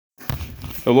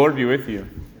The Lord be with you.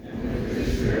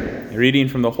 A reading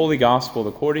from the Holy Gospel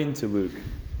according to Luke.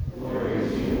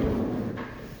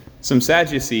 Some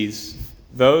Sadducees,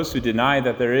 those who deny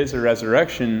that there is a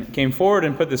resurrection, came forward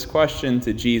and put this question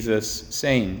to Jesus,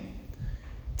 saying,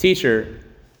 "Teacher,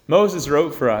 Moses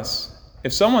wrote for us,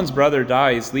 if someone's brother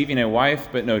dies leaving a wife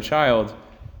but no child,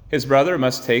 his brother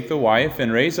must take the wife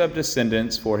and raise up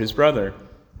descendants for his brother.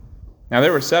 Now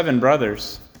there were 7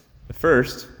 brothers. The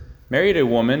first married a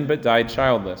woman but died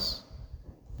childless.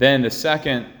 Then the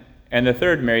second and the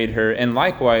third married her, and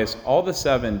likewise all the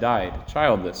 7 died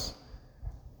childless.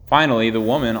 Finally, the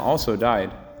woman also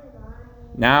died.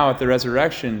 Now at the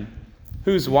resurrection,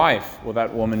 whose wife will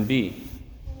that woman be?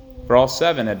 For all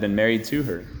 7 had been married to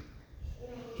her."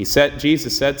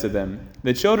 Jesus said to them,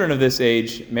 "The children of this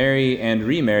age marry and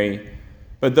remarry,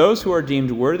 but those who are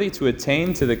deemed worthy to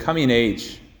attain to the coming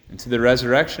age and to the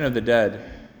resurrection of the dead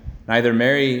neither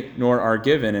marry nor are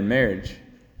given in marriage.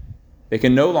 They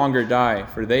can no longer die,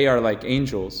 for they are like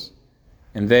angels,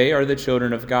 and they are the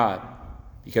children of God,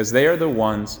 because they are the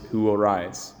ones who will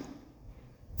rise.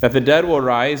 That the dead will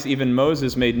rise, even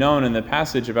Moses made known in the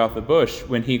passage about the bush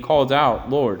when he called out,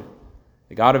 'Lord,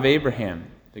 the God of Abraham,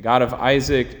 the God of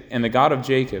Isaac, and the God of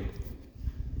Jacob.'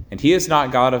 And he is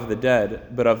not God of the dead,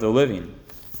 but of the living,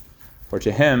 for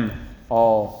to him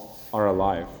all are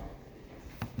alive."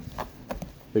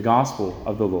 The Gospel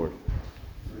of the Lord.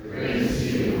 Praise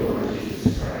to you, Lord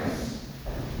Jesus Christ.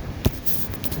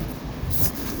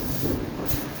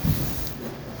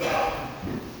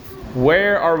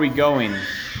 Where are we going?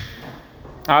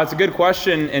 It's a good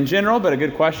question in general, but a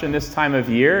good question this time of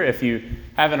year. If you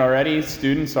haven't already,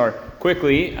 students are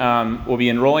quickly will be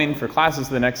enrolling for classes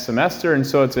the next semester, and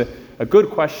so it's a good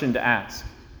question to ask.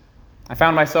 I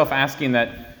found myself asking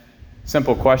that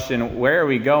simple question, where are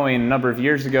we going, a number of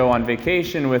years ago on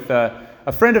vacation with a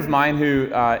friend of mine who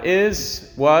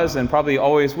was, and probably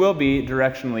always will be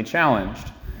directionally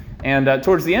challenged. And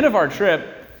towards the end of our trip,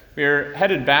 we were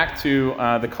headed back to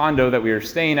the condo that we were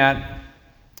staying at,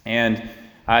 and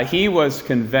he was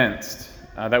convinced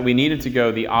that we needed to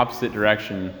go the opposite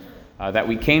direction that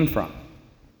we came from.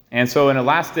 And so in a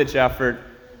last-ditch effort,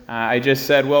 I just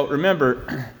said, well,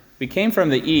 remember, we came from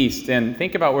the east, and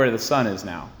think about where the sun is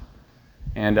now.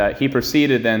 And he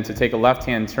proceeded then to take a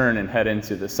left-hand turn and head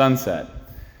into the sunset.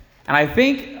 And I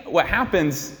think what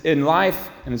happens in life,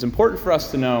 and is important for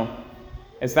us to know,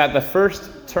 is that the first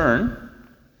turn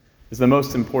is the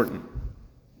most important.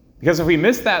 Because if we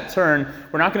miss that turn,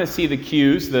 we're not going to see the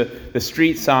cues, the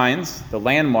street signs, the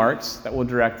landmarks that will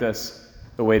direct us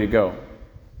the way to go.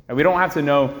 And we don't have to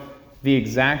know the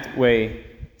exact way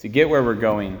to get where we're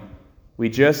going. We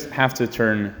just have to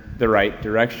turn the right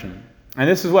direction. And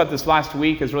this is what this last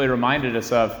week has really reminded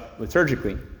us of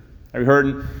liturgically. We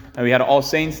heard, we had All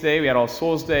Saints Day, we had All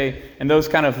Souls Day, and those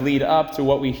kind of lead up to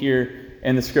what we hear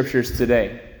in the Scriptures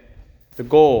today. The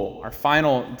goal, our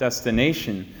final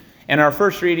destination. And our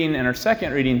first reading and our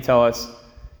second reading tell us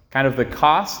kind of the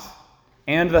cost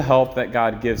and the help that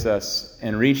God gives us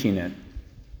in reaching it.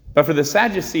 But for the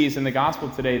Sadducees in the Gospel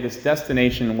today, this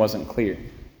destination wasn't clear.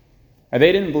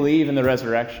 They didn't believe in the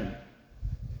resurrection.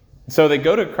 So they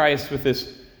go to Christ with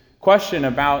this question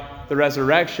about the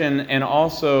resurrection, and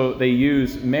also they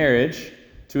use marriage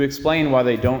to explain why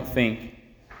they don't think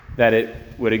that it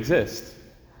would exist.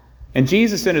 And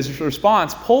Jesus, in his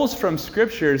response, pulls from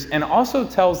Scriptures and also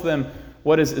tells them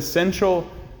what is essential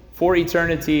for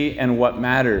eternity and what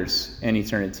matters in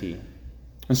eternity.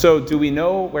 And so, do we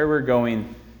know where we're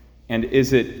going, and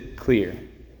is it clear?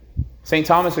 St.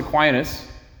 Thomas Aquinas,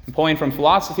 pulling from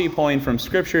philosophy, pulling from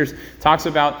Scriptures, talks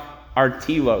about our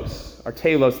telos,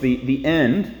 the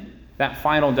end, that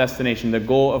final destination, the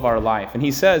goal of our life. And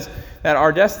he says that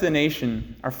our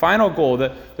destination, our final goal,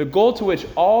 the goal to which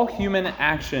all human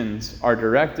actions are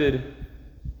directed,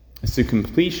 is to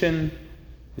completion,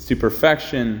 is to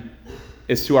perfection,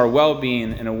 is to our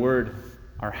well-being, in a word,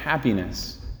 our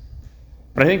happiness.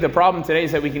 But I think the problem today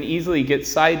is that we can easily get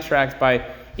sidetracked by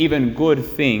even good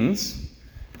things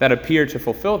that appear to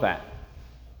fulfill that.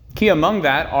 Key among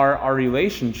that are our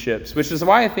relationships, which is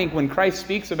why I think when Christ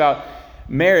speaks about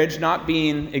marriage not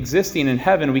existing in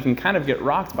heaven, we can kind of get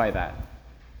rocked by that.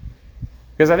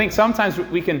 Because I think sometimes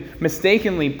we can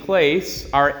mistakenly place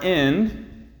our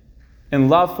end in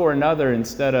love for another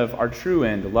instead of our true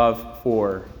end, love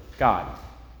for God.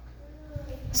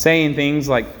 Saying things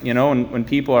like, when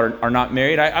people are not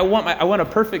married, I want a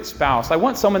perfect spouse. I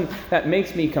want someone that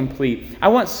makes me complete. I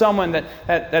want someone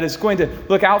that is going to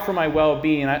look out for my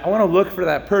well-being. I want to look for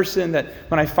that person that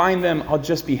when I find them, I'll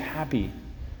just be happy.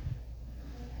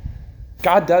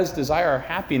 God does desire our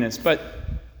happiness, but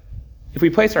If we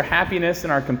place our happiness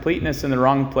and our completeness in the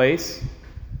wrong place,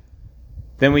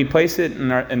 then we place it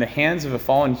in the hands of a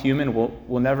fallen human,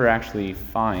 we'll never actually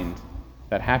find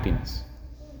that happiness.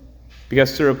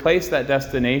 Because to replace that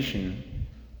destination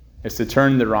is to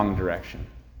turn the wrong direction.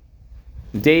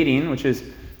 Dating, which is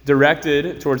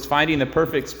directed towards finding the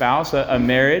perfect spouse, a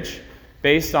marriage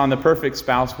based on the perfect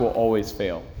spouse, will always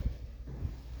fail.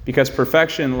 Because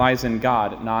perfection lies in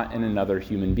God, not in another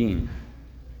human being.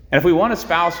 And if we want a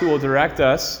spouse who will direct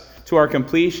us to our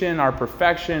completion, our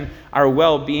perfection, our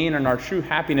well-being, and our true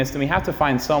happiness, then we have to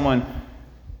find someone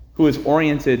who is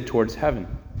oriented towards heaven.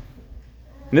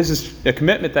 And this is a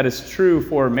commitment that is true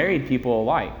for married people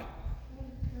alike.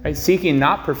 Right? Seeking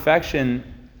not perfection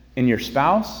in your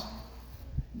spouse,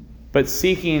 but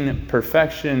seeking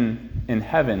perfection in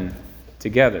heaven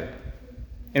together.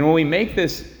 And when we make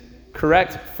this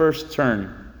correct first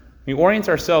turn, we orient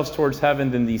ourselves towards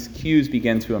heaven, then these cues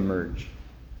begin to emerge.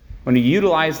 When we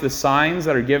utilize the signs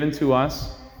that are given to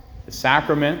us, the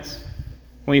sacraments,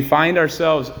 when we find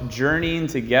ourselves journeying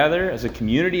together as a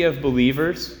community of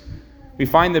believers, we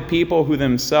find the people who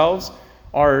themselves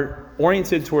are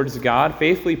oriented towards God,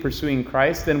 faithfully pursuing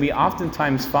Christ, then we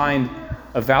oftentimes find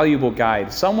a valuable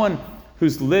guide, someone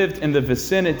who's lived in the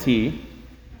vicinity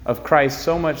of Christ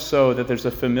so much so that there's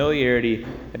a familiarity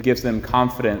that gives them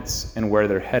confidence in where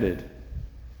they're headed.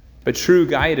 But true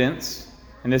guidance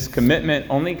and this commitment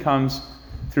only comes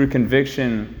through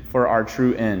conviction for our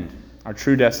true end, our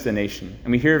true destination.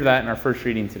 And we hear of that in our first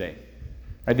reading today.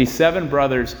 Right, these 7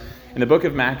 brothers in the book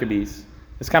of Maccabees,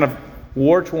 this kind of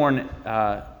war-torn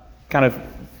kind of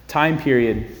time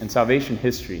period in salvation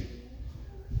history.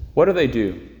 What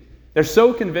do? They're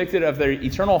so convicted of their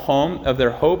eternal home, of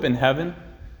their hope in heaven,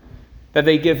 that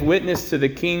they give witness to the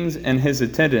kings and his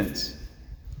attendants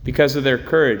because of their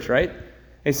courage, right?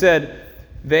 They said,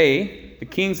 the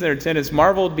kings and their attendants,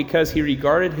 marveled because he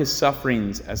regarded his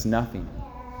sufferings as nothing.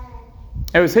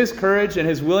 It was his courage and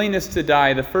his willingness to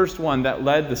die, the first one, that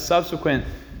led the subsequent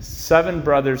 7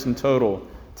 brothers in total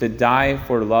to die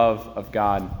for love of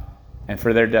God and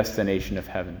for their destination of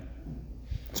heaven.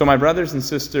 So my brothers and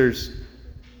sisters,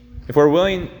 if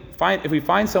we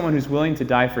find someone who's willing to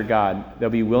die for God, they'll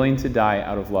be willing to die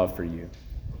out of love for you.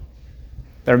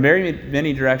 There are very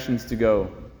many directions to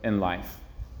go in life.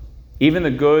 Even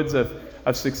the goods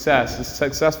of success, a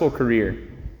successful career,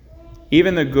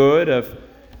 even the good of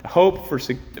hope for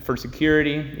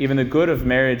security, even the good of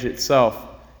marriage itself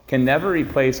can never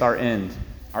replace our end,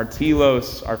 our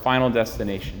telos, our final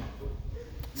destination.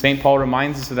 St. Paul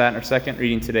reminds us of that in our second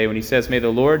reading today when he says, "May the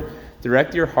Lord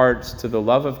direct your hearts to the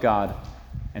love of God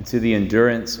and to the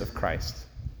endurance of Christ."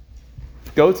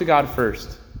 Go to God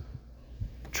first.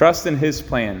 Trust in his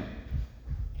plan.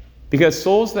 Because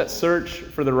souls that search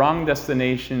for the wrong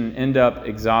destination end up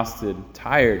exhausted,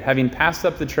 tired, having passed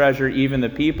up the treasure, even the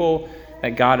people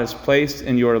that God has placed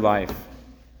in your life,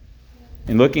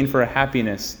 and looking for a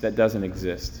happiness that doesn't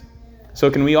exist.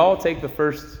 So can we all take the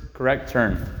first correct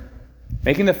turn,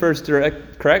 making the first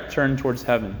correct turn towards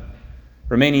heaven,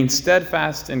 remaining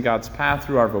steadfast in God's path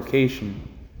through our vocation,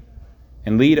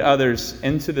 and lead others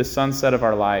into the sunset of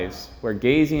our lives, where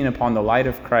gazing upon the light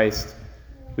of Christ,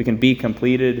 we can be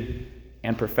completed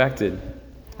and perfected.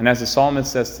 And as the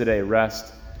psalmist says today,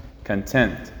 rest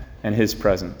content in his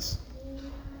presence.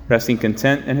 Resting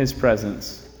content in his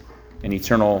presence in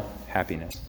eternal happiness.